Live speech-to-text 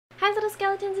Hi little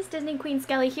skeletons, it's Disney Queen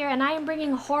Skelly here, and I am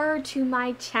bringing horror to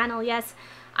my channel. Yes,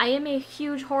 I am a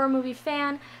huge horror movie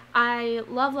fan. I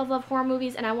love horror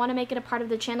movies, and I want to make it a part of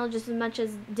the channel just as much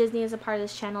as Disney is a part of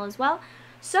this channel as well.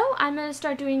 So I'm going to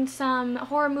start doing some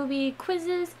horror movie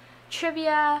quizzes,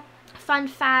 trivia, fun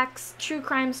facts, true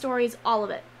crime stories, all of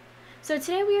it. So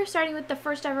today we are starting with the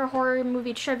first ever horror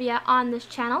movie trivia on this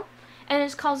channel. And it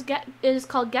is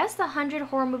called Guess the 100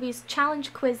 Horror Movies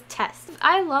Challenge Quiz Test.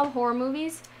 I love horror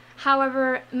movies,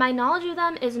 however, my knowledge of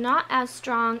them is not as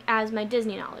strong as my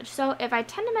Disney knowledge. So if I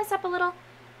tend to mess up a little,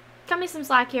 cut me some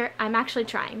slack here, I'm actually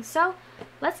trying. So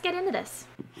let's get into this.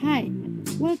 Hi,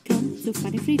 welcome to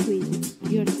Funny Free Quiz,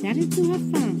 your channel to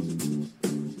have fun.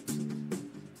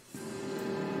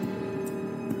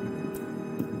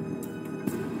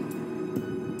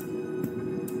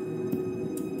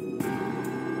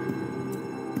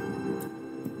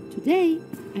 Today,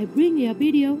 I bring you a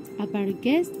video about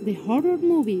Guess the Horror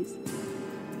Movies.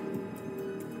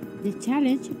 The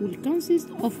challenge will consist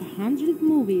of 100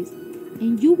 movies,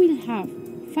 and you will have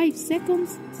 5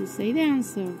 seconds to say the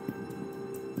answer.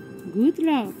 Good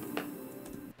luck!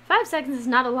 5 seconds is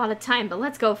not a lot of time, but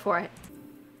let's go for it.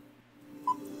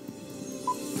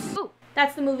 Ooh,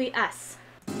 that's the movie Us.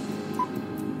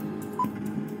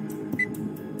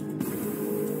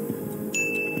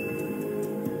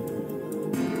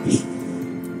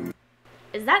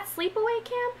 Is that Sleepaway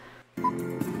Camp?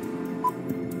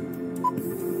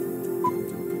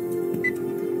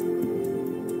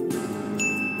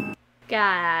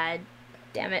 God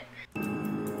damn it.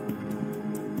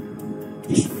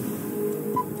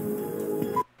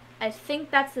 I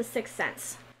think that's The Sixth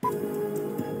Sense.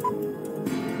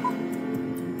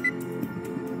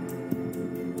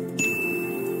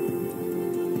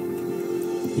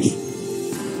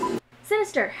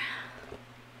 Sinister.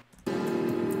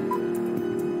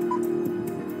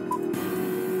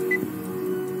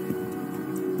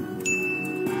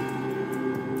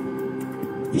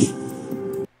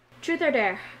 Truth or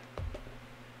Dare?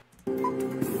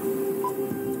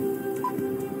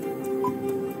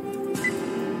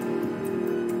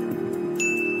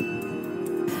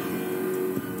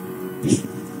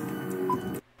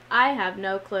 I have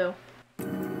no clue.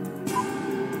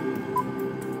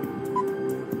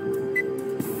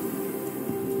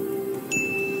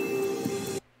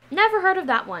 Never heard of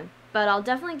that one, but I'll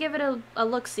definitely give it a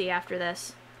look-see after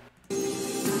this.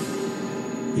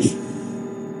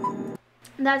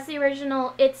 That's the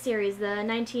original It series, the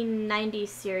 1990s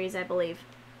series, I believe.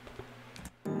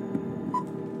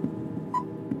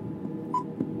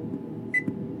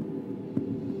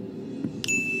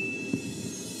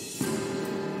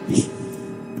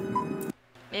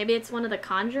 Maybe it's one of the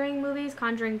Conjuring movies,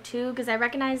 Conjuring 2, because I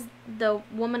recognize the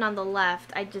woman on the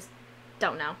left. I just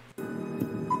don't know.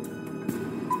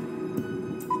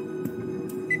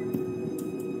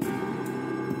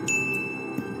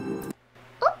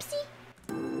 Oopsie!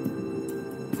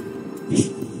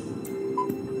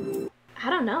 I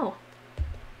don't know.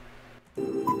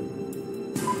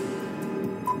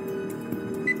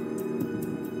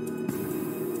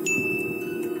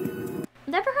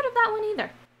 Never heard of that one either.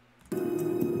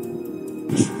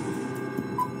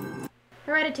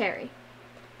 Hereditary.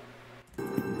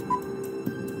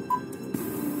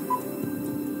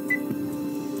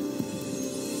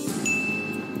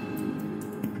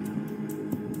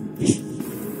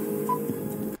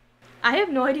 I have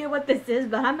no idea what this is,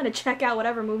 but I'm gonna check out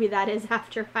whatever movie that is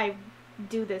after I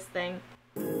do this thing.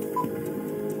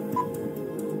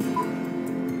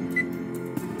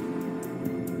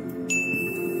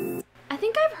 I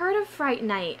think I've heard of Fright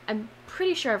Night. I'm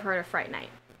pretty sure I've heard of Fright Night.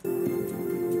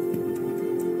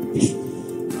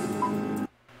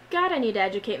 God, I need to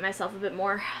educate myself a bit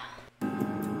more.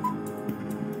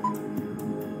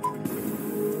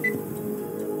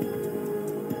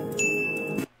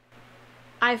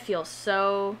 I feel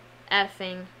so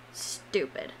effing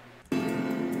stupid.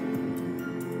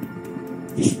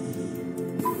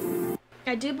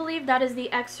 I do believe that is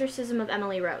The Exorcism of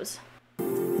Emily Rose.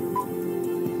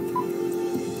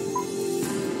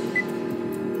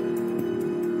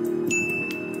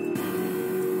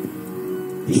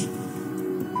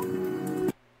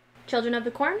 Children of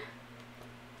the Corn?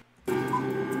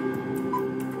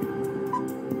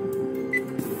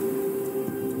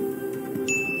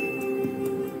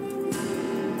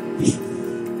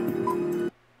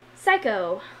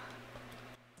 Psycho.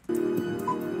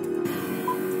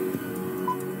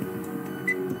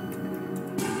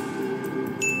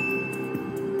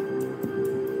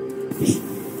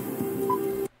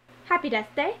 Happy Death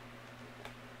Day.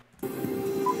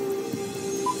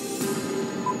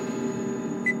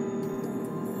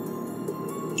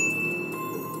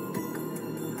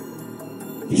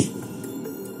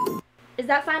 Is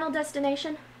that Final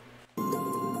Destination?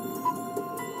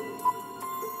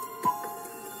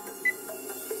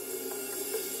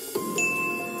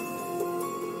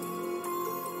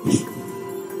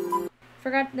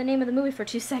 Forgot the name of the movie for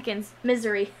 2 seconds.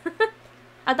 Misery.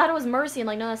 I thought it was Mercy. I'm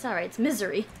like, no, that's not right. It's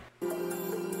Misery.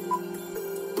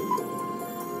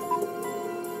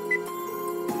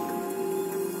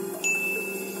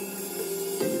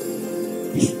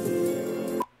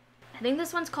 I think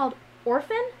this one's called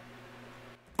Orphan?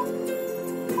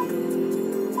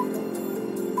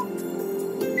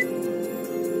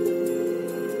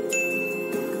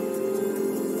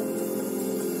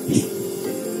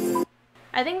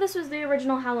 I think this was the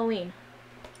original Halloween.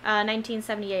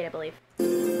 1978, I believe.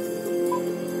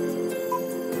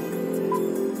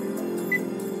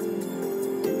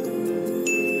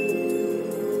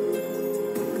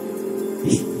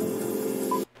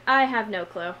 I have no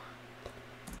clue.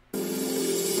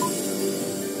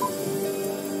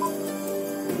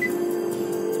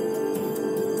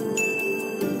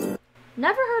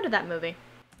 Never heard of that movie.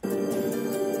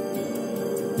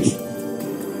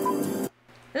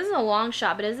 This is a long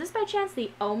shot, but is this by chance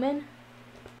The Omen?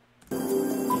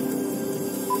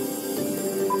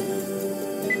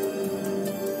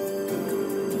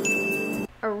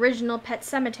 Original Pet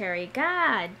Sematary.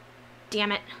 God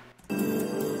damn it.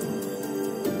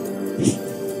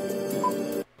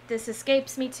 This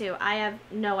escapes me too. I have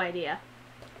no idea.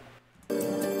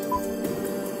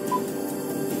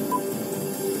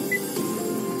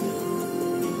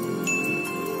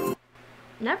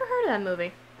 Never heard of that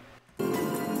movie.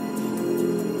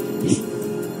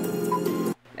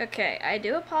 Okay, I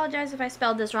do apologize if I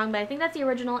spelled this wrong, but I think that's the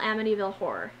original Amityville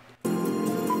Horror.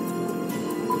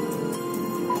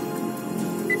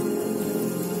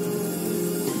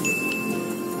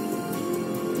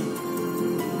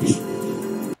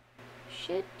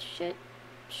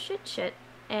 Shit,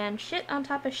 and shit on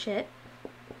top of shit,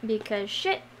 because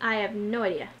shit, I have no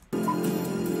idea.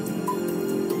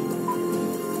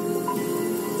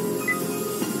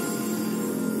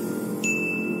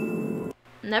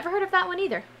 Never heard of that one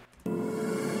either.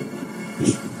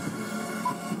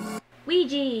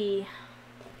 Ouija.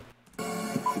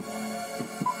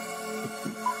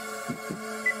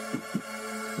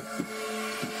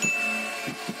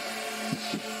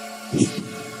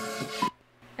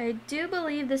 I do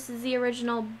believe this is the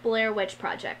original Blair Witch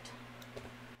Project.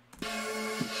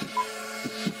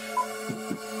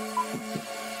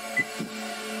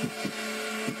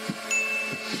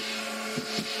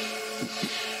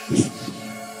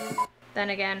 Then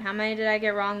again, how many did I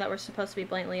get wrong that were supposed to be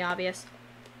blatantly obvious?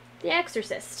 The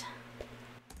Exorcist.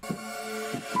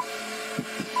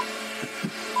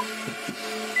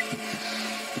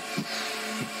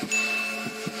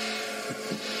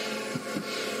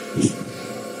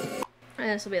 And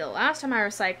this will be the last time I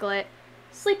recycle it.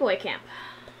 Sleepaway Camp.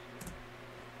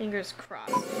 Fingers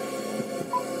crossed.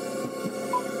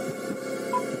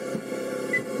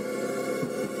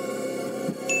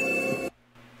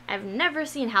 I've never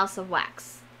seen House of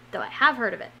Wax, though I have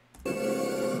heard of it.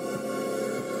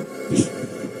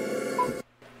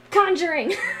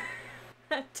 Conjuring!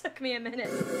 That took me a minute.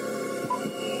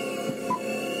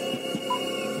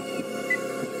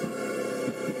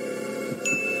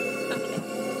 Okay.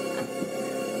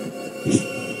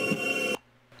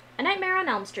 A Nightmare on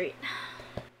Elm Street.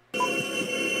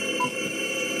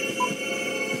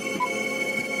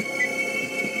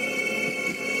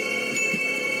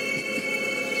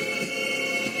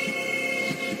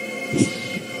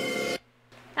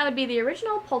 That would be the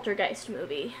original Poltergeist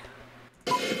movie.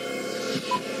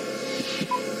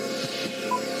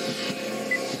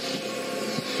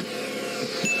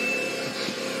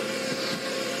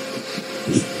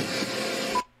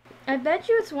 I bet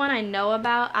you it's one I know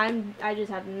about. I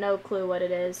just have no clue what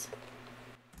it is.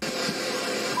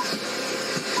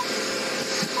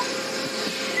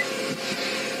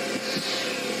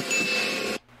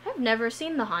 I've never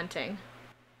seen The Haunting.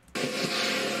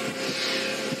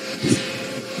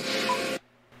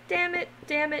 Damn it,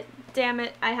 damn it, damn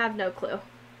it, I have no clue.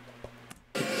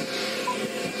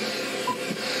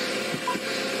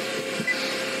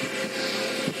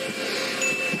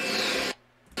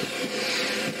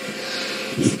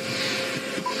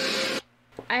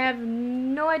 I have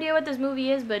no idea what this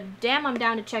movie is, but damn, I'm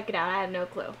down to check it out. I have no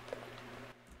clue.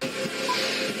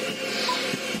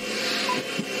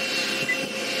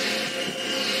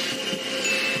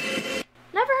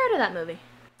 Never heard of that movie.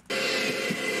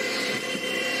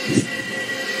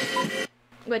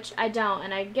 Which I don't,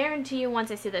 and I guarantee you once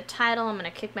I see the title, I'm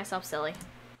gonna kick myself silly.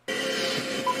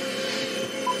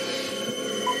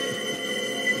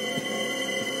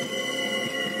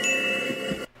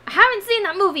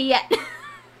 movie yet.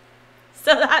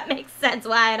 So that makes sense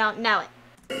why I don't know it.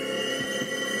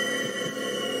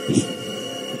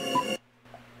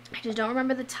 I just don't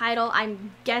remember the title.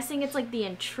 I'm guessing it's like The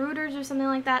Intruders or something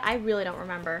like that. I really don't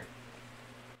remember.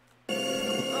 The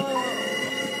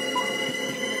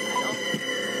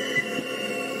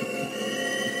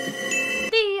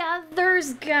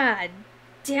Others, god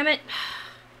damn it.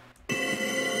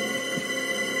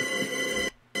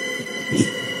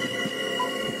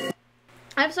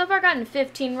 I've so far gotten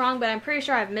 15 wrong, but I'm pretty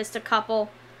sure I've missed a couple.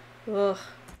 Ugh.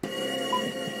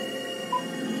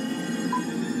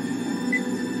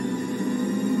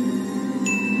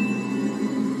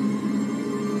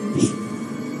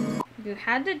 If you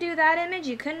had to do that image,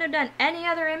 you couldn't have done any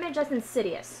other image. That's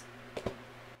Insidious.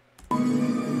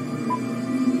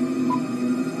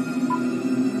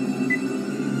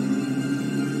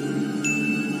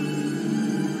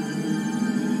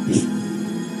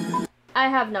 I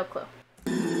have no clue.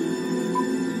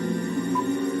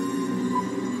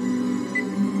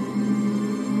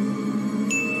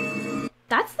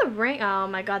 That's the ring. Oh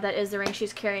my god, that is the ring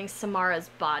she's carrying Samara's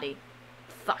body.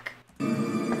 Fuck.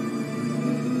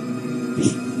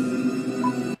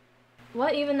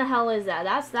 What even the hell is that?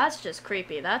 That's just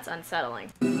creepy. That's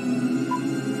unsettling.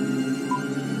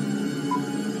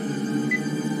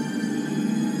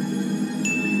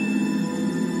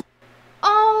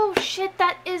 Oh shit,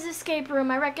 that is Escape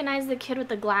Room. I recognize the kid with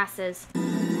the glasses.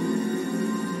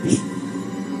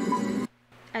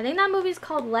 I think that movie's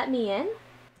called Let Me In.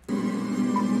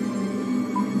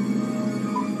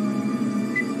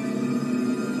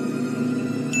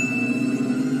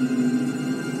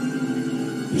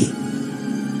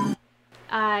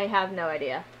 I have no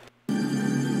idea.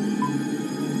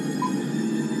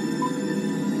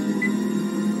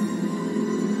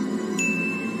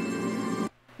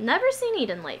 Never seen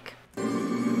Eden Lake.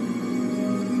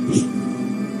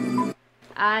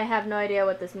 I have no idea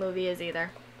what this movie is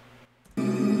either.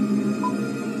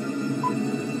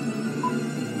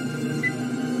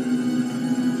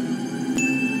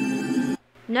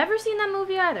 Never seen that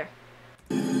movie either.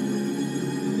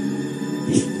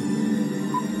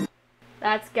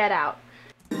 That's Get Out.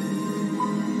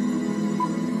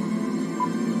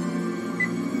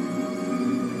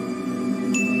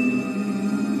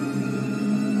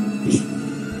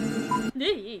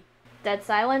 Dead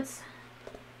Silence.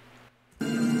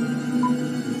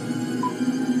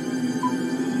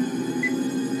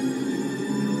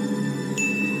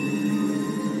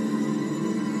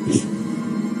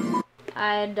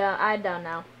 I don't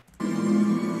know.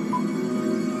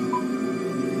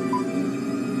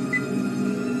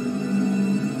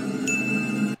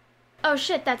 Oh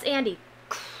shit, that's Andy.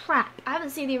 Crap, I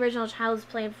haven't seen the original Child's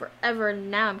Play in forever and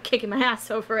now I'm kicking my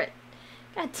ass over it.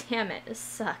 God damn it, this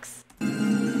sucks.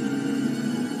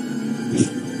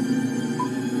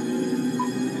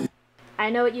 I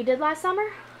Know What You Did Last Summer?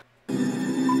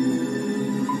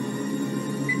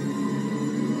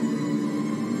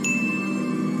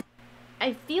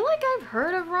 I feel like I've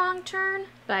heard of Wrong Turn,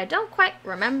 but I don't quite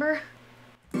remember.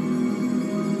 Is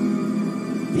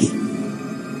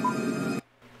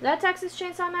that Texas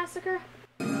Chainsaw Massacre?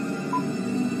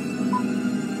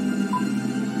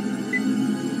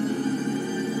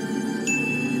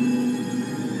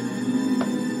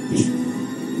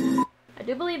 I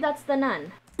do believe that's The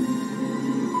Nun.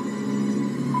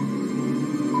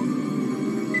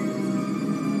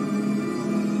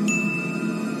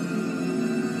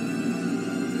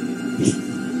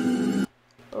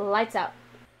 Lights Out.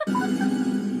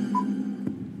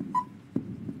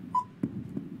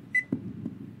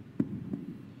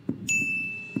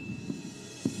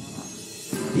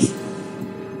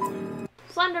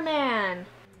 Slender Man.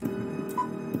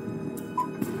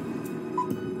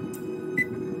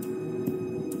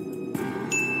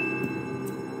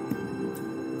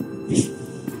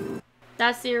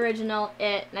 That's the original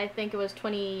It, and I think it was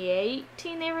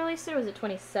 2018 they released it, or was it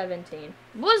 2017? It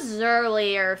was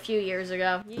earlier, a few years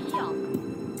ago. Yeah.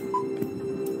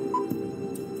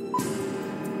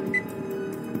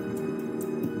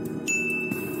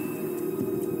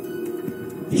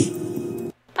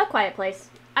 A Quiet Place.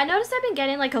 I noticed I've been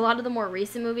getting like a lot of the more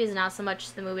recent movies, not so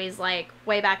much the movies like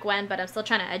way back when, but I'm still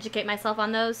trying to educate myself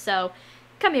on those, so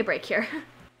cut me a break here.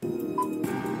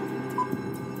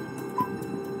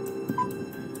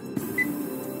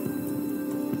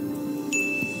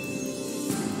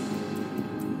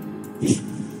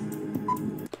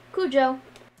 Cujo.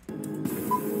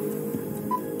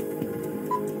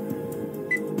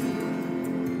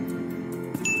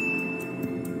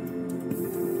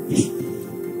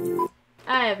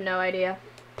 I have no idea.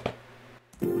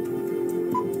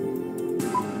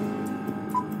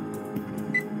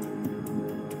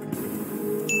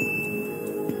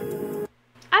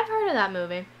 that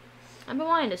movie. I've been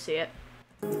wanting to see it.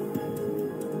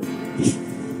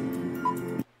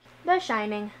 The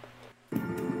Shining.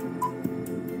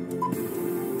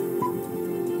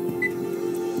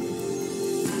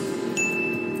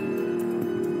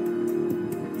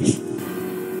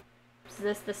 Is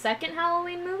this the second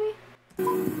Halloween movie?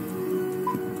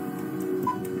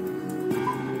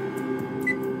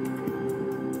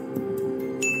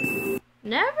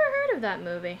 Never heard of that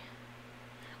movie.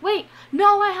 Wait,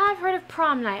 no, I have heard of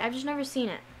Prom Night. I've just never seen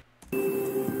it.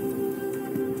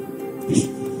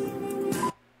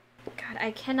 God, I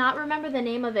cannot remember the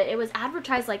name of it. It was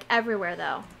advertised like everywhere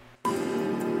though.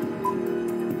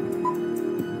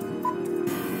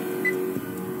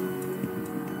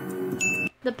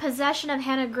 The Possession of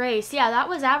Hannah Grace. Yeah, that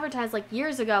was advertised like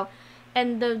years ago.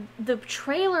 And the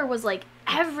trailer was like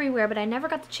everywhere, but I never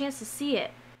got the chance to see it.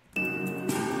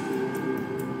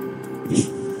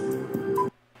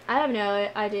 I have no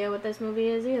idea what this movie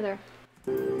is either.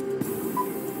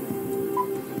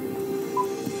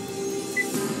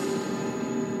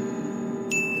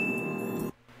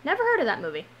 Never heard of that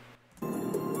movie.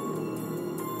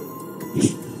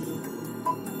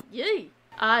 Yay!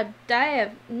 I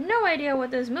have no idea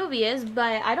what this movie is,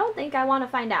 but I don't think I want to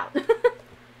find out.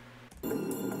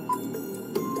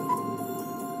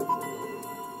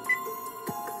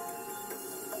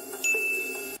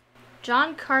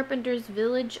 John Carpenter's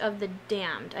Village of the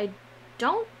Damned. I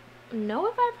don't know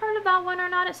if I've heard of that one or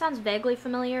not. It sounds vaguely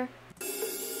familiar.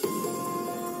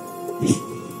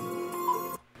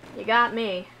 You got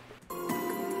me.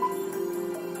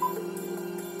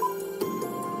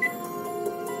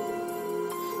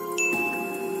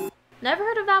 Never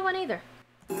heard of that one either.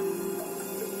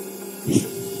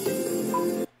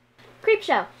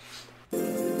 Creepshow.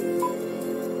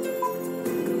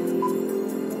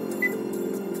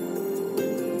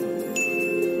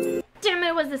 Damn it,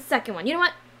 it was the second one. You know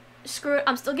what? Screw it.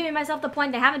 I'm still giving myself the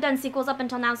point. They haven't done sequels up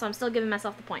until now, so I'm still giving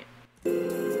myself the point.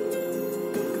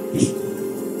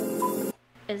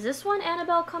 Is this one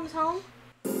Annabelle Comes Home?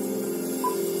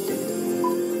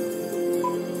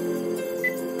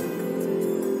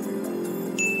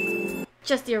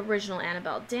 Just the original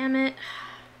Annabelle. Damn it.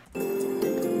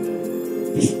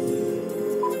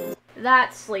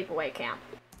 That's Sleepaway Camp.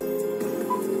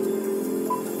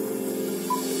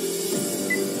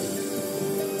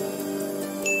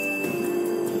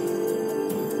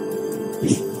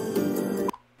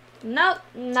 Nope,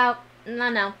 nope,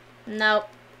 no, nope,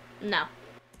 no.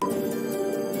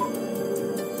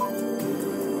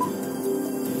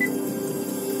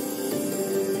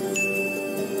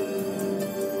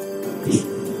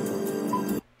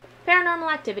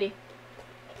 Paranormal Activity.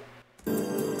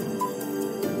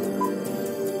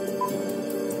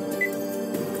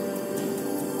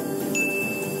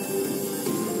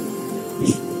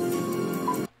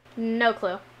 No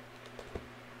clue.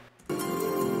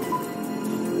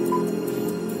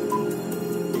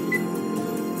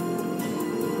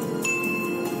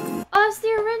 Oh, it's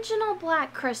the original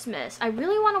Black Christmas. I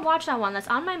really want to watch that one. That's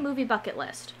on my movie bucket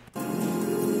list.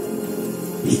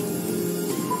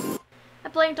 I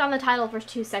blanked on the title for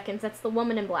 2 seconds. That's The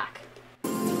Woman in Black.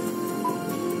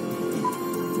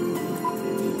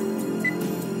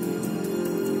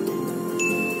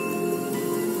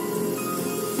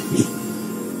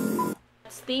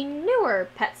 It's the newer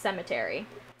Pet Sematary.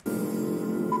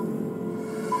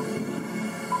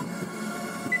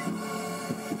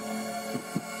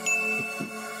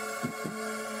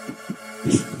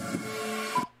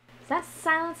 Is that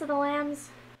Silence of the Lambs?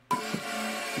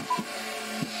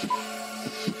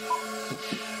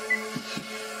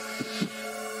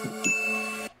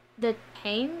 The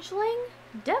Changeling?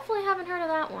 Definitely haven't heard of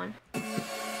that one.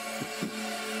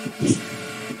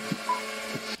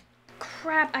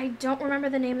 Crap, I don't remember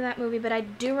the name of that movie, but I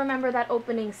do remember that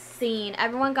opening scene.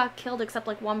 Everyone got killed except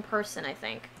like one person, I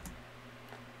think.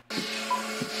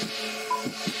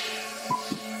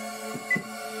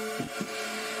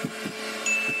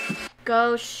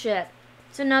 Ghost Ship.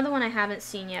 It's another one I haven't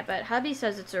seen yet, but hubby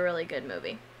says it's a really good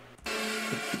movie.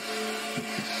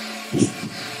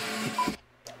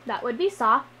 That would be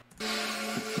Saw.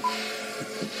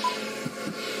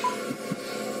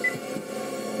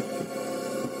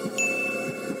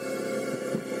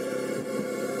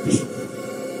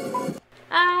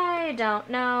 I don't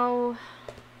know.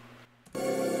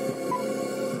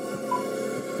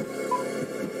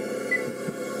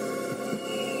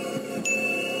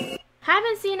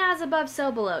 Haven't seen As Above,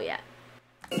 So Below yet.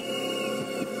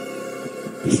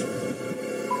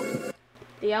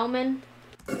 The Omen.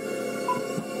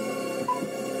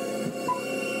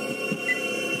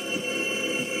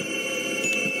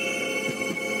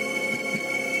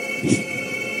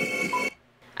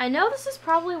 I know this is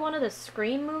probably one of the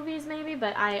Scream movies, maybe,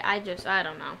 but I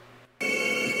don't know.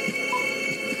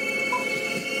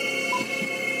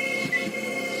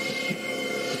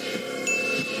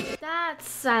 That's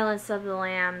Silence of the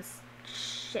Lambs.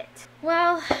 Shit.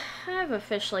 Well, I've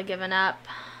officially given up.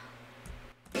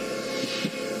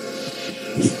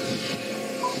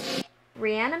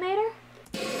 Reanimator?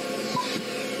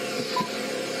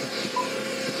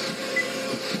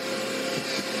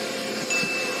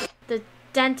 The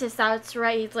dentist, that's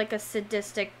right, he's like a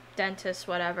sadistic dentist,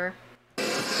 whatever.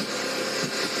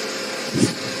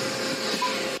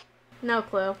 No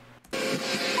clue.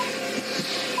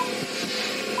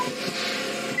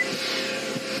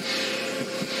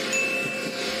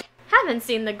 Haven't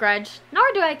seen The Grudge, nor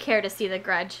do I care to see The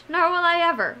Grudge, nor will I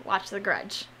ever watch The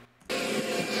Grudge.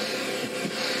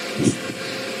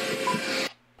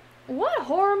 What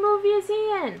horror movie is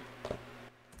he in?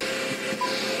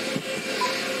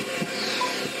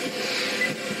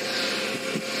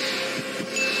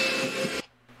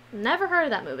 Never heard of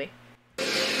that movie.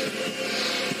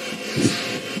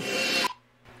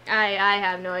 I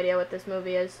have no idea what this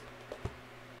movie is.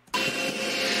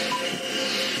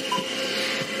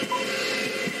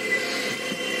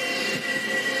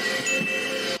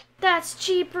 That's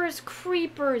Jeepers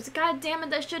Creepers. God damn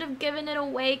it, I should have given it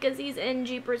away because he's in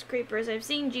Jeepers Creepers. I've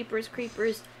seen Jeepers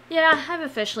Creepers. Yeah, I've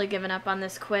officially given up on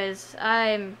this quiz.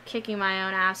 I'm kicking my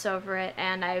own ass over it,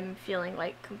 and I'm feeling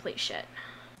like complete shit.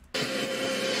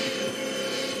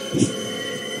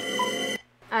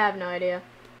 I have no idea.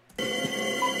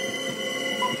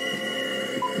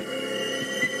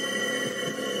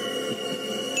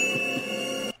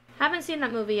 Haven't seen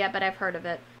that movie yet, but I've heard of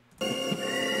it.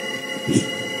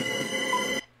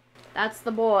 That's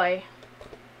The Boy.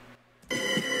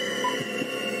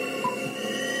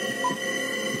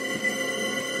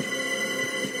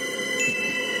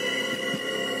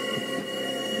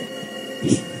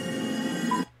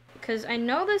 Because I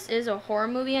know this is a horror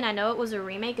movie and I know it was a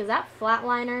remake. Is that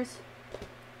Flatliners?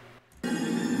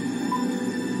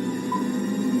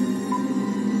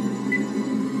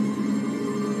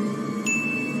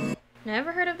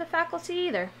 Never heard of The Faculty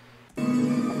either.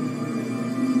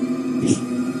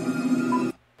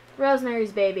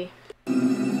 Rosemary's Baby.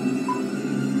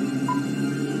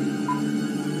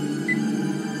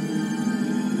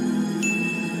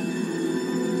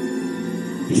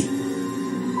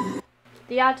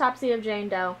 The Autopsy of Jane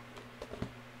Doe.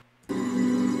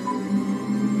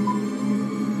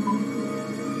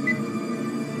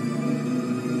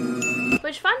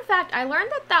 Which, fun fact, I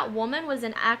learned that that woman was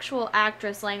an actual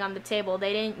actress laying on the table.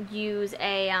 They didn't use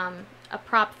a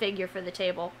prop figure for the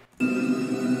table.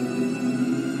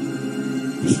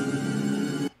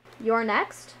 You're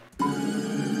next?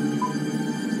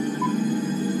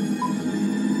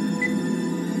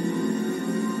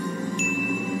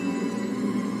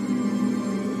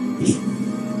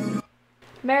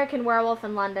 American Werewolf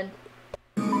in London.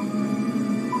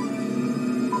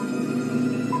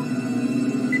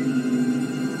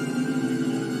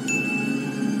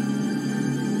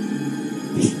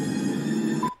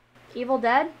 Evil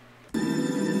Dead?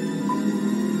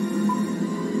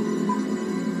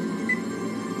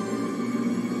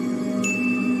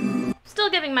 Still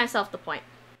giving myself the point.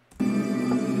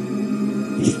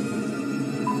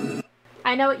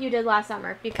 I know what you did last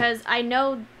summer, because I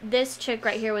know this chick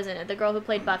right here was in it, the girl who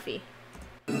played Buffy.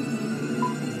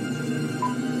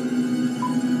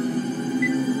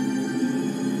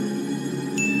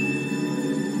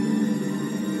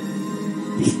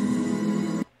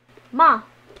 Ma.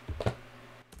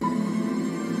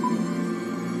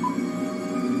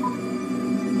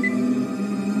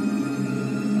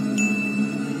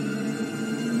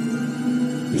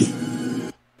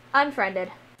 Unfriended.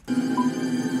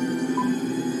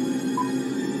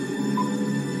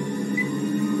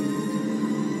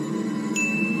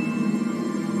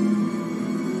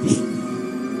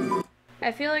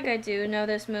 I feel like I do know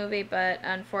this movie, but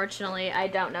unfortunately, I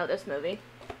don't know this movie.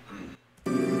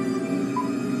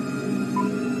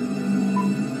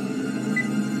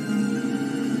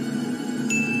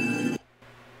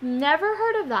 Never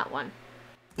heard of that one.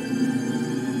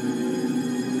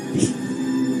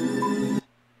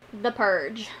 The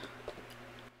Purge.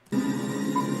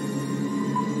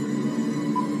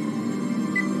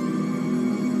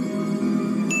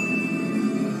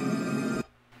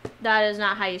 That is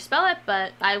not how you spell it,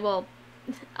 but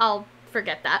I'll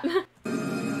forget that.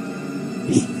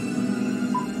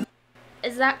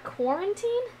 Is that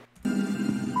Quarantine?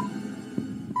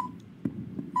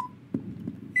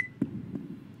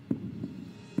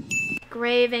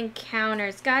 Grave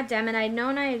Encounters. God damn it,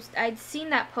 I'd seen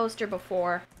that poster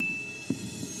before.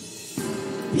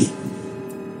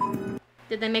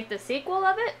 Did they make the sequel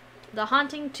of it? The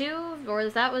Haunting 2? Or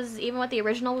that was even what the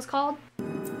original was called?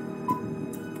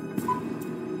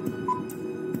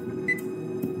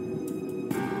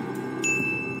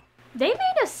 They made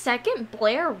a second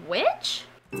Blair Witch?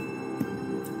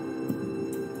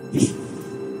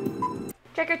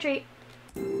 Trick or treat.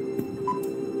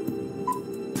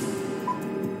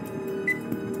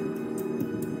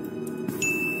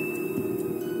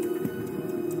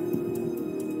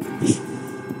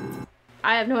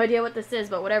 I have no idea what this is,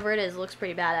 but whatever it is, it looks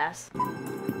pretty badass.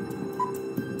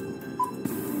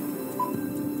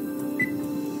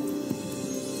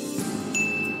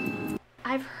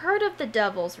 I've heard of the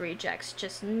Devil's Rejects,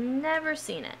 just never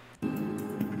seen it.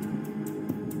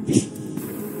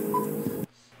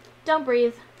 Don't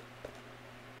breathe.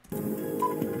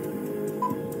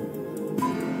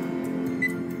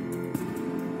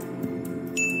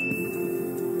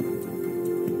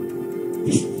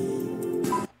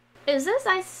 Is this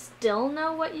I Still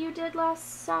Know What You Did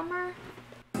Last Summer?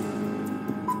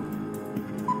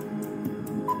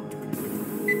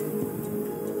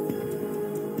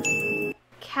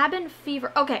 Cabin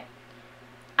Fever. Okay.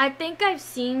 I think I've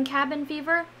seen Cabin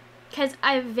Fever because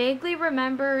I vaguely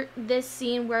remember this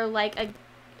scene where like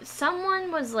someone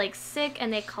was like sick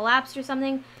and they collapsed or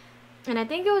something, and I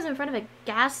think it was in front of a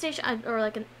gas station or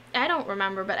like I don't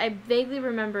remember, but I vaguely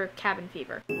remember Cabin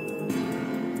Fever.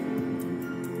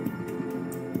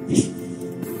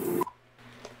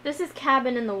 This is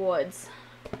Cabin in the Woods.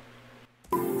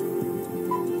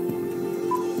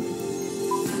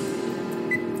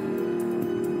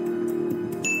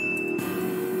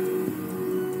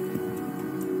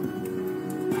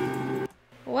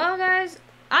 Well, guys,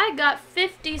 I got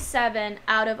 57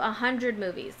 out of 100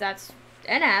 movies. That's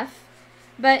an F.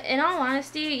 But in all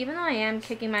honesty, even though I am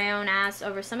kicking my own ass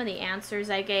over some of the answers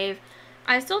I gave,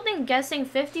 I still think guessing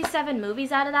 57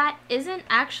 movies out of that isn't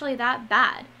actually that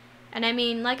bad. And I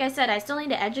mean, like I said, I still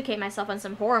need to educate myself on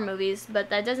some horror movies, but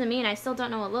that doesn't mean I still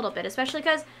don't know a little bit, especially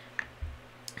because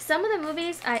some of the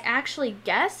movies I actually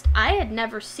guessed I had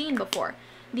never seen before.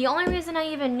 The only reason I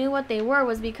even knew what they were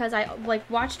was because I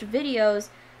watched videos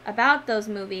about those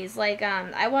movies. Like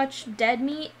I watched Dead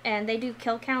Meat, and they do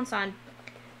kill counts on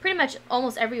pretty much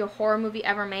almost every horror movie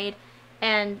ever made.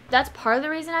 And that's part of the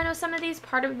reason I know some of these.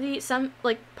 Part of it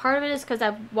is because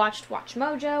I've watched Watch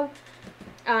Mojo.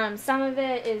 Some of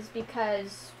it is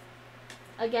because,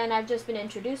 again, I've just been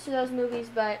introduced to those movies.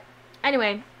 But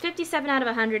anyway, 57 out of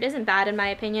 100 isn't bad in my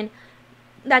opinion.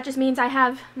 That just means I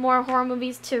have more horror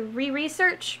movies to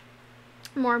re-research,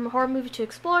 more horror movies to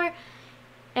explore.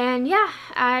 And yeah,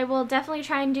 I will definitely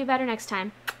try and do better next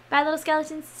time. Bye, little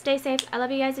skeletons. Stay safe. I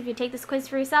love you guys. If you take this quiz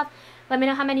for yourself, let me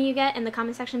know how many you get in the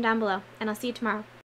comment section down below. And I'll see you tomorrow.